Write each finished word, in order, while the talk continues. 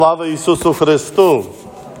Слава Ісусу Христу!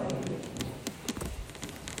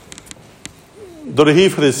 Дорогі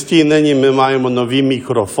в Христі, нині ми маємо нові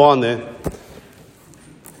мікрофони.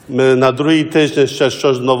 Ми на другий тиждень ще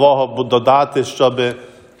щось нового додати, щоб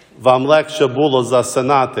вам легше було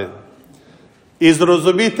засинати. І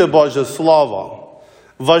зрозуміти Боже Слово.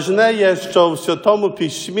 Важне є, що в Святому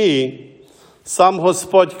Письмі сам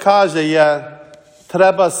Господь каже,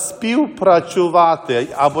 треба співпрацювати.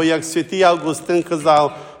 Або, як святий Августин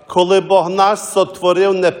казав, коли Бог нас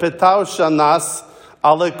сотворив, не питавши нас,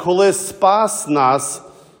 але коли спас нас,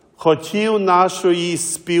 хотів нашої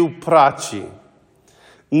співпраці.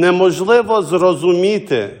 Неможливо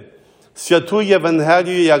зрозуміти святу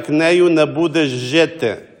Євангелію, як нею не будеш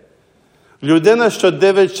жити. Людина, що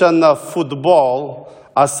дивиться на футбол,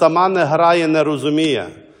 а сама не грає, не розуміє.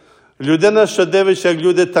 Людина, що дивиться, як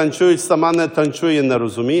люди танцюють, сама не танцює, не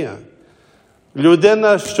розуміє.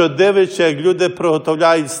 Людина, що дивиться, як люди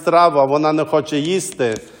приготовляють страву, а вона не хоче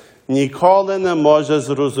їсти, ніколи не може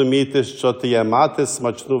зрозуміти, що це є мати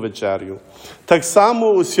смачну вечерю. Так само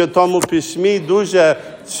у Святому Письмі дуже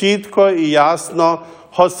чітко і ясно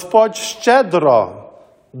Господь щедро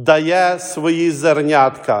дає свої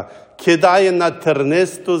зернятка, кидає на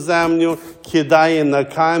тернисту землю, кидає на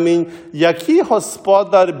камінь. Який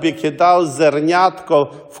господар би кидав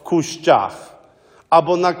зернятко в кущах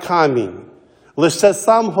або на камінь? Лише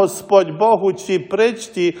сам Господь Бог у цій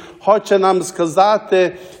притчі хоче нам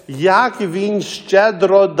сказати, як Він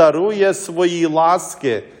щедро дарує свої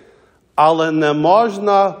ласки, але не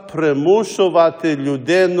можна примушувати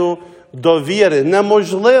людину до віри.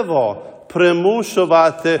 Неможливо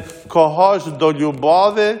примушувати когось до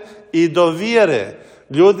любові і до віри.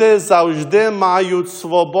 Люди завжди мають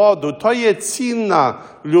свободу. То є цінна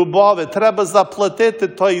любов. Треба заплатити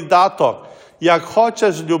той даток. Як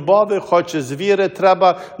хочеш любові, хочеш віри,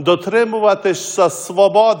 треба дотримуватися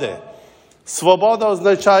свободи. Свобода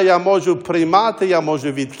означає, я можу приймати, я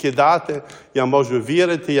можу відкидати, я можу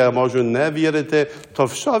вірити, я можу не вірити. То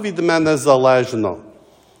все від мене залежно.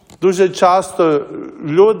 Дуже часто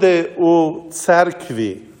люди у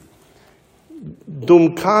церкві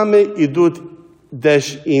думками йдуть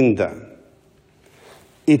десь інде.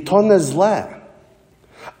 І то не зле.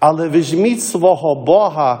 Але візьміть свого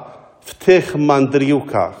Бога в тих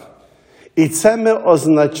мандрівках. І це ми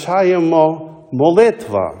означаємо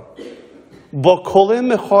молитва. Бо коли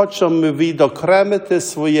ми хочемо відокремити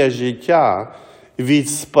своє життя від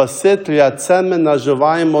Спасителя, це ми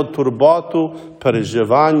називаємо турботу,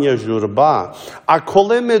 переживання, журба. А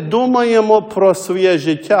коли ми думаємо про своє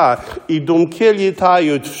життя і думки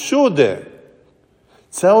літають всюди,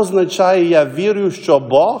 це означає, я вірю, що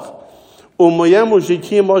Бог у моєму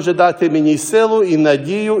житті може дати мені силу і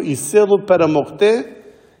надію, і силу перемогти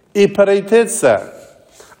і перейти це.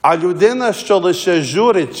 А людина, що лише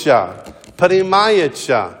журиться,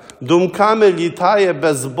 переймається, думками літає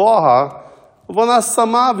без Бога, вона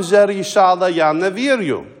сама вже рішала, я не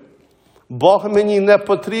вірю. Бог мені не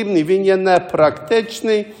потрібний, Він є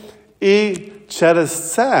непрактичний, і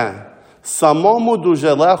через це самому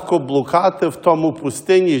дуже легко блукати в тому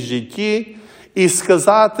пустині житті і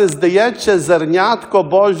сказати, здається, зернятко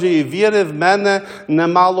Божої віри в мене не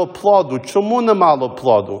мало плоду. Чому не мало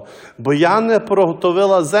плоду? Бо я не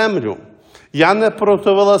приготовила землю. Я не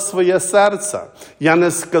приготовила своє серце. Я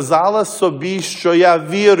не сказала собі, що я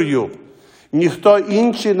вірю. Ніхто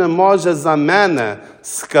інший не може за мене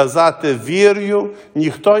сказати вірю.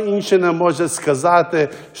 Ніхто інший не може сказати,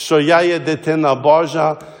 що я є дитина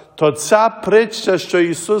Божа. То ця притча, що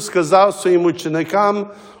Ісус сказав своїм ученикам,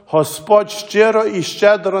 Господь щиро і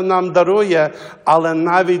щедро нам дарує, але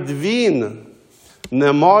навіть Він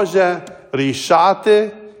не може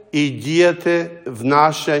рішати і діяти в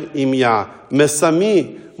наше ім'я. Ми самі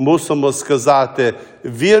мусимо сказати,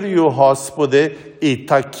 вірю, Господи, і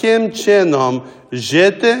таким чином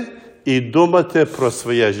жити і думати про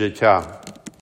своє життя.